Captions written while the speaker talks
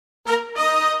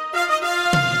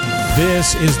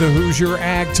This is the Hoosier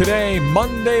Ag Today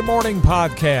Monday morning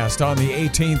podcast on the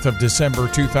 18th of December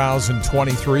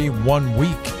 2023, 1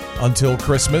 week until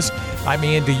Christmas. I'm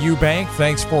Andy Eubank.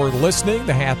 Thanks for listening.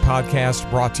 The HAT podcast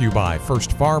brought to you by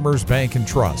First Farmers Bank and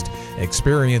Trust.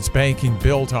 Experience banking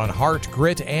built on heart,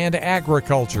 grit, and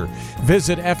agriculture.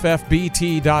 Visit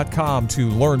ffbt.com to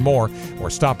learn more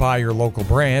or stop by your local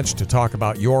branch to talk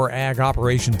about your ag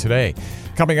operation today.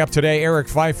 Coming up today, Eric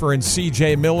Pfeiffer and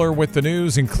CJ Miller with the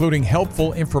news, including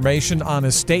helpful information on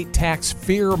estate tax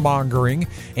fear-mongering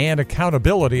and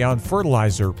accountability on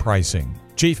fertilizer pricing.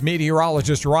 Chief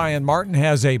Meteorologist Ryan Martin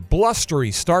has a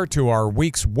blustery start to our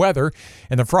week's weather,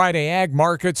 and the Friday ag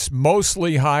markets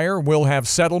mostly higher. We'll have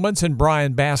settlements and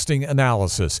Brian Basting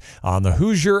analysis on the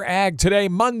Hoosier Ag Today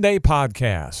Monday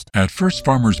podcast. At First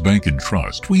Farmers Bank and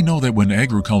Trust, we know that when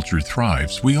agriculture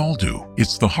thrives, we all do.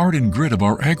 It's the heart and grit of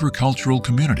our agricultural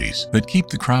communities that keep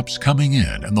the crops coming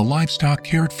in and the livestock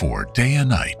cared for day and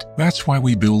night. That's why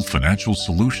we build financial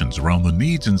solutions around the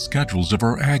needs and schedules of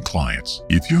our ag clients.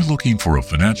 If you're looking for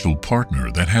a financial partner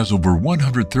that has over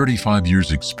 135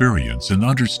 years experience in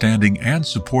understanding and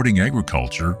supporting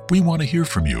agriculture, we want to hear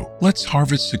from you. Let's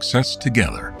harvest success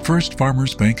together. First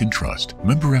Farmers Bank and Trust,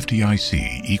 member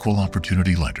FDIC, equal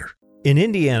opportunity lender. In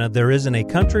Indiana, there isn't a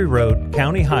country road,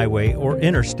 county highway, or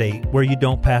interstate where you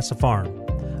don't pass a farm.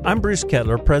 I'm Bruce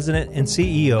Kettler, President and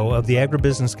CEO of the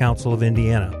Agribusiness Council of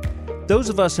Indiana. Those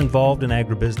of us involved in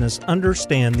agribusiness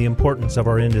understand the importance of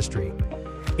our industry.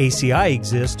 ACI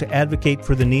exists to advocate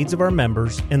for the needs of our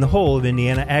members and the whole of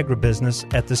Indiana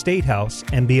agribusiness at the State House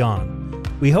and beyond.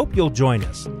 We hope you'll join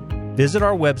us. Visit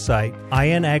our website,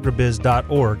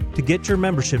 inagribiz.org, to get your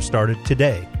membership started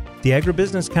today. The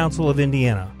Agribusiness Council of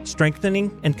Indiana,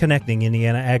 strengthening and connecting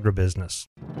Indiana agribusiness.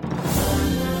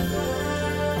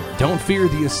 Don't fear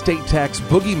the estate tax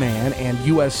boogeyman and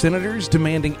U.S. senators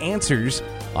demanding answers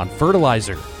on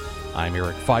fertilizer. I'm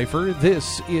Eric Pfeiffer.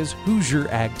 This is Hoosier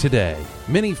Ag Today.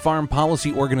 Many farm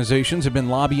policy organizations have been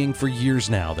lobbying for years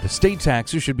now that estate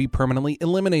taxes should be permanently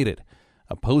eliminated,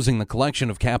 opposing the collection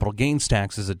of capital gains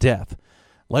taxes at death.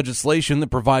 Legislation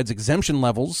that provides exemption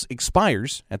levels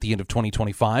expires at the end of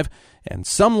 2025, and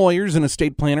some lawyers and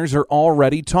estate planners are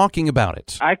already talking about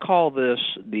it. I call this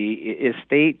the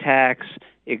estate tax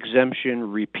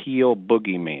exemption repeal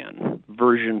boogeyman,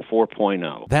 version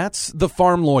 4.0. That's the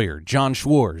farm lawyer, John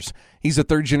Schwarz. He's a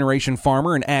third-generation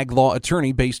farmer and ag law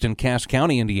attorney based in Cass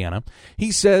County, Indiana.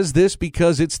 He says this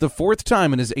because it's the fourth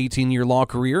time in his 18-year law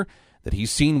career that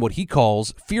he's seen what he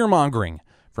calls fear-mongering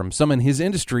from some in his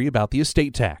industry about the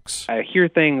estate tax. I hear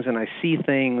things and I see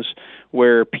things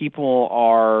where people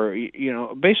are,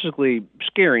 basically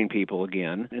scaring people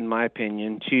again, in my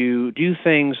opinion, to do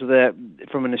things that,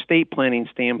 from an estate planning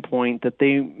standpoint, that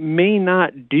they may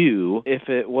not do if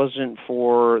it wasn't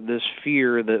for this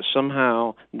fear that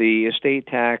somehow the estate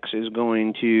tax is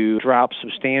going to drop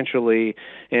substantially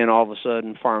and all of a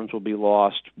sudden farms will be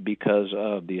lost because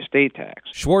of the estate tax.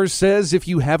 Schwarz says if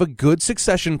you have a good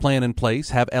succession plan in place,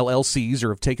 have LLCs,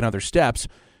 or have taken other steps,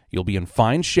 you'll be in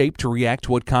fine shape to react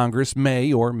to what Congress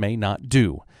may or may not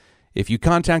do. If you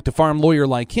contact a farm lawyer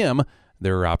like him,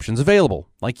 there are options available,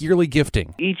 like yearly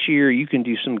gifting. Each year you can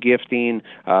do some gifting.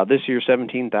 This year,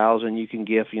 $17,000. You can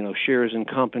gift, shares in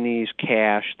companies,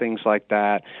 cash, things like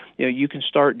that. You can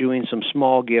start doing some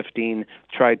small gifting,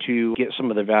 try to get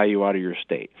some of the value out of your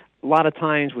estate. A lot of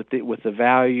times with the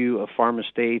value of farm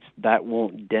estates, that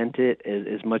won't dent it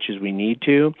as much as we need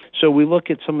to. So we look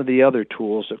at some of the other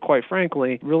tools that, quite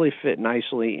frankly, really fit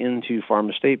nicely into farm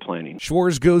estate planning.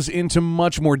 Schwarz goes into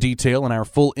much more detail in our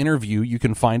full interview. You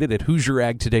can find it at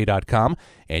HoosierAgToday.com,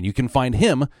 and you can find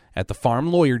him at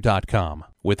TheFarmLawyer.com.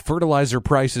 With fertilizer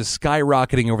prices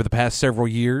skyrocketing over the past several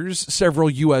years,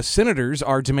 several U.S. senators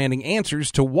are demanding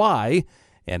answers to why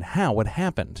and how it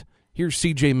happened. Here's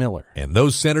CJ Miller. And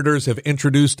those senators have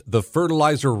introduced the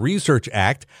Fertilizer Research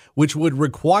Act, which would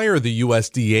require the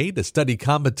USDA to study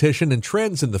competition and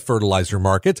trends in the fertilizer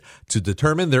market to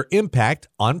determine their impact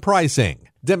on pricing.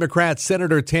 Democrat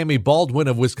Senator Tammy Baldwin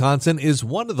of Wisconsin is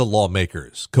one of the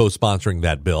lawmakers co-sponsoring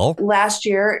that bill. Last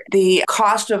year, the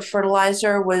cost of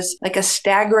fertilizer was like a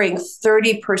staggering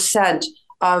 30%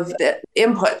 of the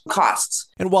input costs.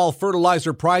 And while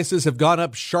fertilizer prices have gone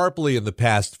up sharply in the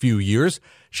past few years,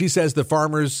 she says the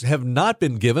farmers have not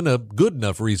been given a good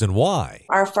enough reason why.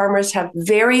 Our farmers have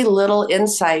very little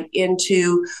insight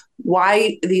into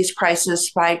why these prices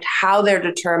spiked, how they're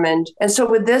determined. And so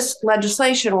with this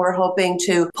legislation, we're hoping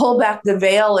to pull back the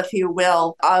veil, if you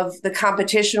will, of the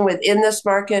competition within this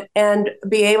market and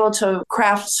be able to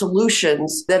craft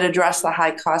solutions that address the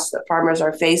high costs that farmers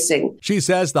are facing. She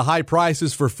says the high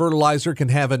prices for fertilizer can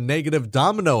have a negative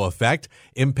domino effect,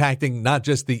 impacting not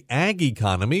just the ag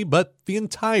economy, but the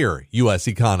entire U.S.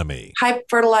 economy. High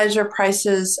fertilizer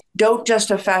prices don't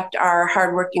just affect our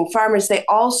hardworking farmers. They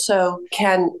also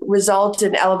can result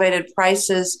in elevated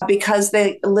prices because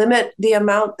they limit the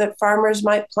amount that farmers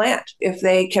might plant if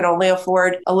they can only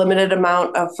afford a limited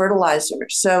amount of fertilizer.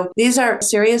 So these are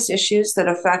serious issues that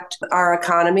affect our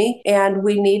economy, and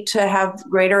we need to have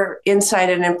greater insight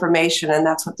and information, and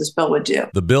that's what this bill would do.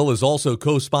 The bill is also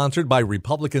co-sponsored by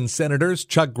Republican Senators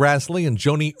Chuck Grassley and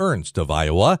Joni Ernst of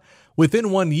Iowa.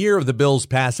 Within 1 year of the bill's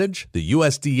passage, the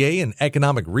USDA and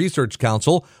Economic Research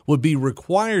Council would be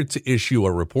required to issue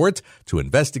a report to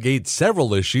investigate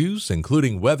several issues,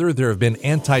 including whether there have been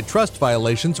antitrust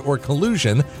violations or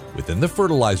collusion within the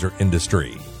fertilizer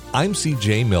industry. I'm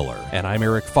CJ Miller. And I'm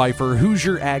Eric Pfeiffer,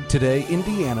 Hoosier Ag Today,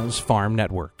 Indiana's Farm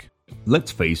Network.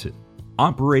 Let's face it,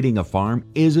 operating a farm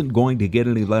isn't going to get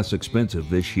any less expensive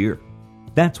this year.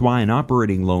 That's why an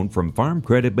operating loan from Farm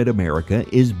Credit Mid-America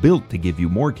is built to give you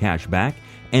more cash back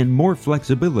and more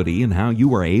flexibility in how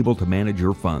you are able to manage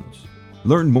your funds.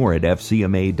 Learn more at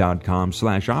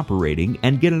fcma.com/operating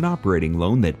and get an operating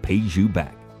loan that pays you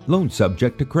back. Loan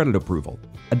subject to credit approval.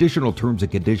 Additional terms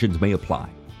and conditions may apply.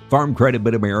 Farm Credit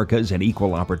Mid-America is an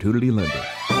equal opportunity lender.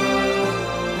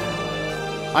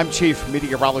 I'm Chief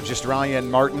Meteorologist Ryan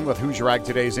Martin with Hoosier Ag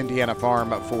Today's Indiana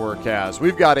Farm Forecast.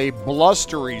 We've got a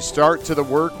blustery start to the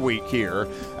work week here.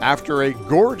 After a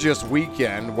gorgeous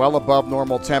weekend, well above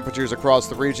normal temperatures across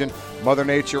the region, Mother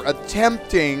Nature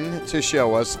attempting to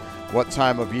show us what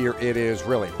time of year it is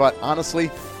really. But honestly,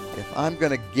 if I'm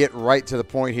going to get right to the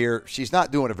point here, she's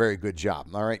not doing a very good job,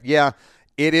 all right? Yeah,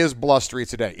 it is blustery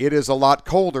today. It is a lot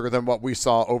colder than what we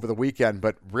saw over the weekend,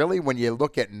 but really when you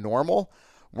look at normal,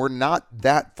 we're not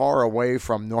that far away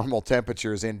from normal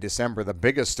temperatures in December. The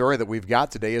biggest story that we've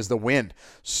got today is the wind.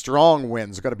 Strong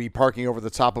winds are going to be parking over the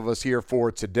top of us here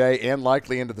for today and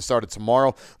likely into the start of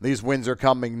tomorrow. These winds are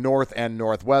coming north and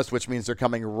northwest, which means they're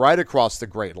coming right across the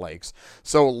Great Lakes.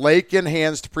 So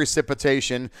lake-enhanced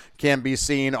precipitation can be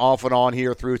seen off and on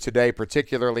here through today,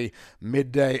 particularly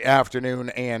midday, afternoon,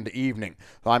 and evening.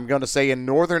 I'm going to say in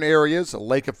northern areas,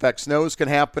 lake effect snows can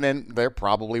happen, and there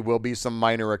probably will be some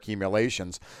minor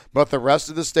accumulations. But the rest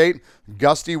of the state,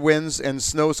 gusty winds and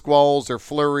snow squalls or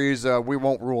flurries, we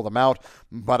won't rule them out,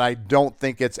 but I don't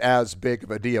think it's as big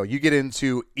of a deal. You get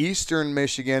into eastern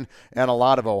Michigan and a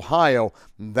lot of Ohio,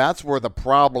 that's where the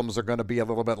problems are going to be a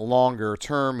little bit longer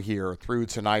term here through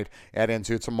tonight and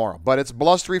into tomorrow. But it's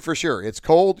blustery for sure. It's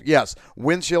cold, yes.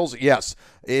 Wind chills, yes.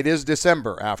 It is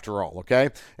December after all, okay?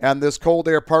 And this cold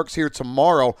air parks here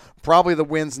tomorrow. Probably the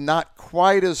wind's not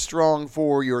quite as strong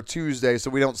for your Tuesday,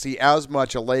 so we don't see as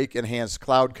much a lake-enhanced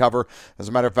cloud cover. As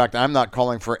a matter of fact, I'm not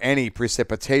calling for any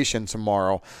precipitation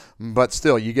tomorrow, but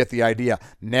still, you get the idea.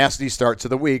 Nasty start to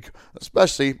the week,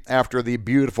 especially after the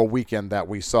beautiful weekend that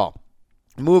we saw.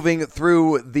 Moving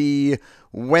through the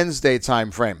Wednesday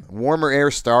time frame, warmer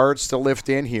air starts to lift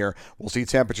in here. We'll see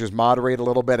temperatures moderate a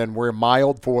little bit, and we're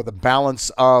mild for the balance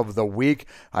of the week.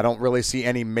 I don't really see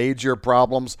any major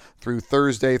problems through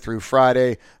Thursday, through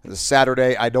Friday.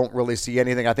 Saturday, I don't really see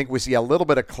anything. I think we see a little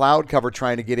bit of cloud cover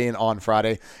trying to get in on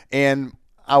Friday, and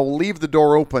I'll leave the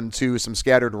door open to some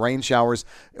scattered rain showers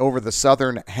over the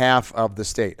southern half of the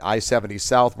state. I-70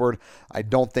 southward, I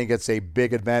don't think it's a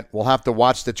big event. We'll have to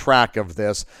watch the track of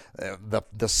this.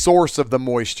 The source of the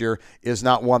moisture is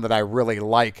not one that I really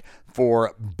like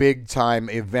for big-time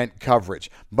event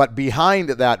coverage. But behind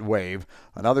that wave,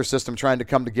 another system trying to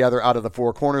come together out of the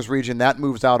Four Corners region, that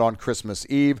moves out on Christmas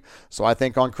Eve. So I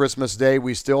think on Christmas Day,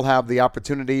 we still have the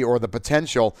opportunity or the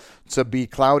potential to be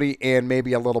cloudy and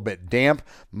maybe a little bit damp.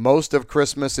 Most of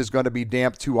Christmas is going to be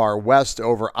damp to our west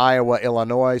over Iowa,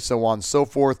 Illinois, so on and so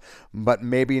forth, but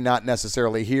maybe not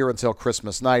necessarily here until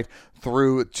Christmas night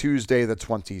through Tuesday the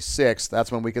 26th.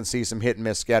 That's when we can see some hit and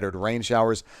miss scattered rain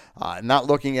showers. Not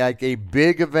looking like a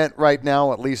big event right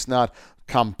now, at least not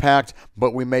compact,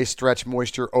 but we may stretch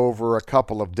moisture over a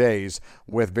couple of days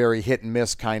with very hit and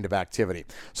miss kind of activity.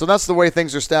 So that's the way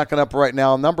things are stacking up right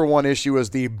now. Number one issue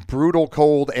is the brutal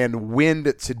cold and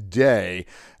wind today.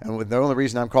 And the only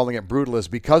reason I'm calling it brutal is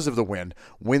because of the wind.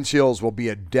 Wind chills will be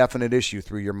a definite issue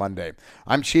through your Monday.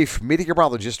 I'm Chief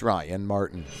Meteorologist Ryan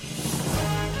Martin.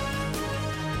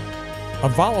 A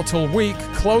volatile week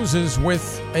closes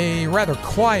with a rather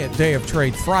quiet day of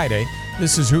trade Friday.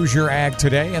 This is Hoosier Ag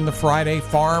Today and the Friday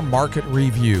Farm Market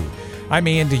Review. I'm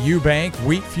Andy Eubank.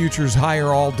 Wheat futures higher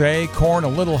all day, corn a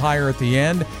little higher at the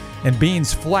end, and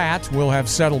beans flat. We'll have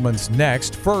settlements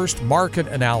next. First, market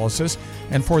analysis.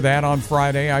 And for that on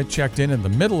Friday, I checked in the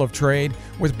middle of trade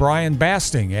with Brian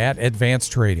Basting at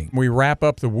Advanced Trading. We wrap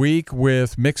up the week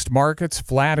with mixed markets,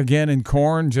 flat again in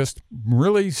corn, just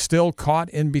really still caught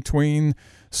in between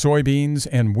soybeans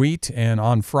and wheat. And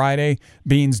on Friday,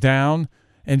 beans down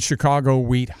and Chicago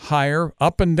wheat higher.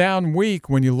 Up and down week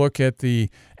when you look at the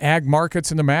ag markets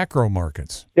and the macro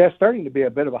markets. Yeah, it's starting to be a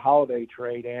bit of a holiday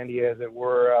trade, Andy, as it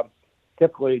were.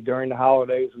 Typically during the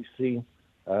holidays, we see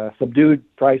subdued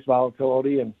price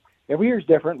volatility, and every year is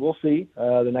different. We'll see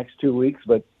the next 2 weeks,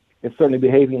 but it's certainly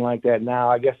behaving like that now.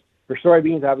 I guess for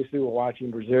soybeans, obviously, we're watching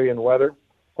Brazilian weather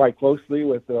quite closely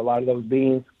with a lot of those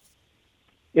beans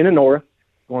in the north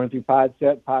going through pod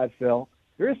set, pod fill.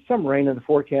 There is some rain in the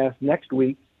forecast next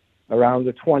week around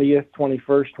the 20th,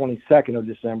 21st, 22nd of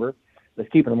December. That's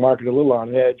keeping the market a little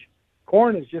on edge.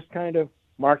 Corn is just kind of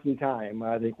marking time.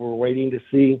 I think we're waiting to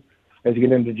see, as you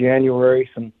get into January,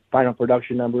 some final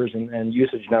production numbers and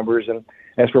usage numbers. And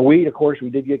as for wheat, of course, we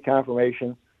did get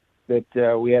confirmation that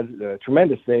we had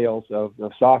tremendous sales of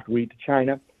soft wheat to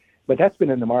China, but that's been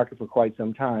in the market for quite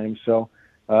some time. So,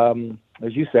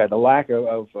 as you said, the lack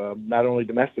of not only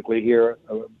domestically here,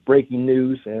 breaking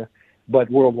news, but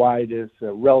worldwide is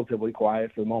relatively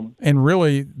quiet for the moment. And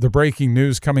really, the breaking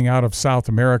news coming out of South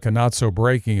America, not so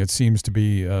breaking. It seems to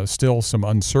be still some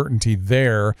uncertainty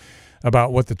there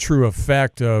about what the true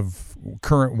effect of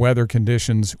current weather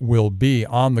conditions will be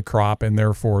on the crop and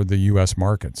therefore the U.S.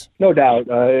 markets. No doubt.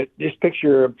 Just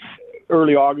picture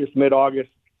early August, mid-August,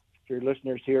 for your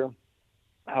listeners here,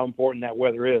 how important that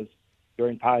weather is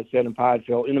during pod set and pod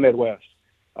fill in the Midwest.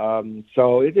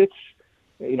 So it's,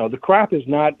 the crop is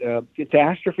not a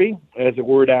catastrophe, as it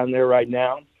were, down there right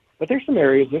now, but there's some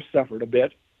areas that have suffered a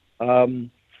bit.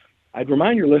 I'd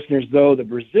remind your listeners, though, that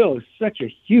Brazil is such a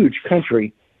huge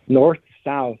country, north to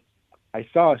south. I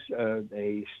saw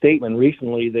a statement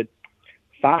recently that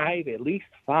at least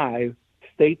five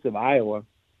states of Iowa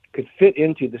could fit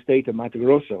into the state of Mato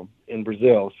Grosso in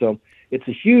Brazil. So it's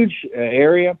a huge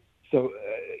area. So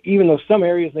even though some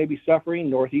areas may be suffering,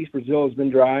 northeast Brazil has been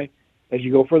dry. As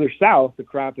you go further south, the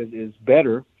crop is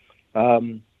better.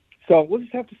 So we'll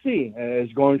just have to see as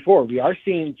going forward. We are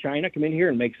seeing China come in here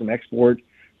and make some export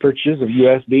purchases of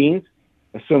U.S. beans,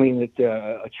 assuming that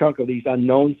a chunk of these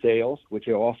unknown sales, which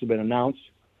have also been announced,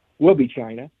 will be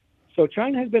China. So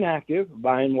China has been active,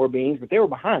 buying more beans, but they were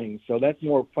behind. So that's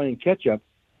more playing catch-up,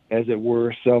 as it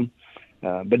were. So,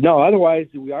 but no, otherwise,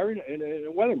 we are in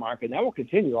a weather market, and that will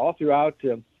continue all throughout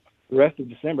the rest of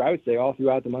December. I would say all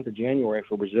throughout the month of January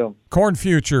for Brazil. Corn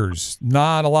futures,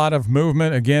 not a lot of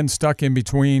movement. Again, stuck in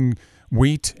between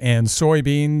wheat and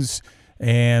soybeans.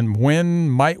 And when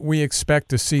might we expect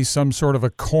to see some sort of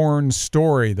a corn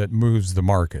story that moves the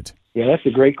market? Yeah, that's a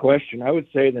great question. I would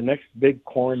say the next big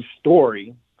corn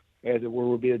story, as it were,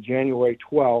 will be the January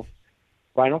 12th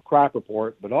final crop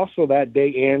report. But also that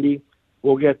day, Andy,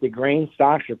 we'll get the grain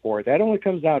stocks report. That only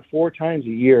comes out 4 times a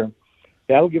year.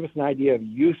 That'll give us an idea of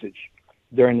usage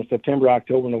during the September,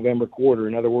 October, November quarter.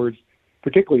 In other words,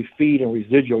 particularly feed and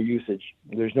residual usage.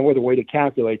 There's no other way to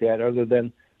calculate that other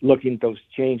than looking at those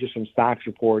changes from stocks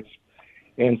reports.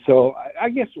 And so I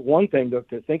guess one thing to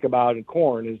think about in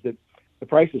corn is that the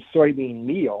price of soybean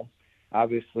meal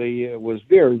obviously was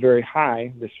very, very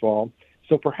high this fall.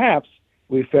 So perhaps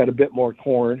we fed a bit more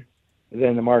corn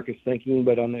than the market's thinking.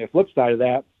 But on the flip side of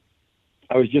that,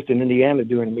 I was just in Indiana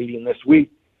doing a meeting this week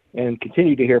and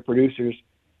continue to hear producers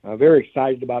very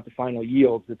excited about the final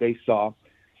yields that they saw.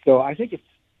 So I think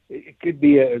it could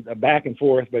be a back and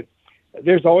forth, but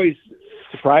there's always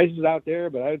surprises out there,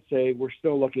 but I would say we're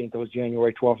still looking at those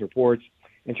January 12th reports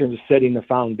in terms of setting the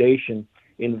foundation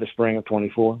into the spring of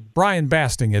 24. Brian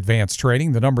Basting, Advanced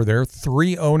Trading. The number there,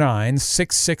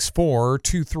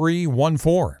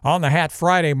 309-664-2314. On the Hat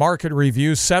Friday market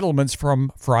review, settlements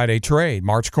from Friday trade.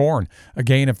 March corn, a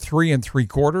gain of 3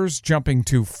 3/4, jumping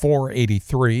to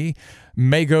 483.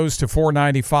 May goes to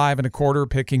 495 1/4,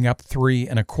 picking up 3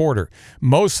 1/4.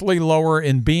 Mostly lower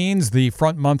in beans. The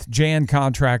front month Jan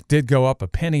contract did go up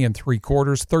 1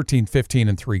 3/4,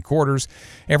 13.15 3/4.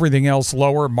 Everything else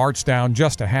lower. March down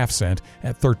just a half cent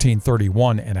at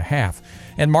 13.31 1/2.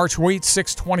 And March wheat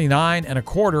 6.29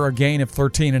 1/4, a gain of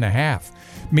 13 1/2.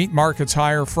 Meat markets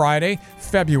higher Friday.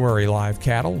 February live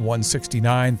cattle,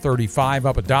 169.35,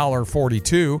 up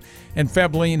 $1.42. And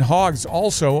Feb lean hogs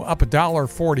also up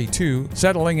 $1.42,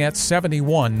 settling at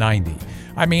 71.90.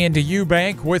 I'm Andy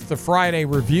Eubank with the Friday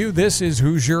Review. This is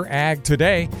Hoosier Ag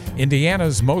Today,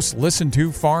 Indiana's most listened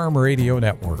to farm radio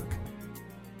network.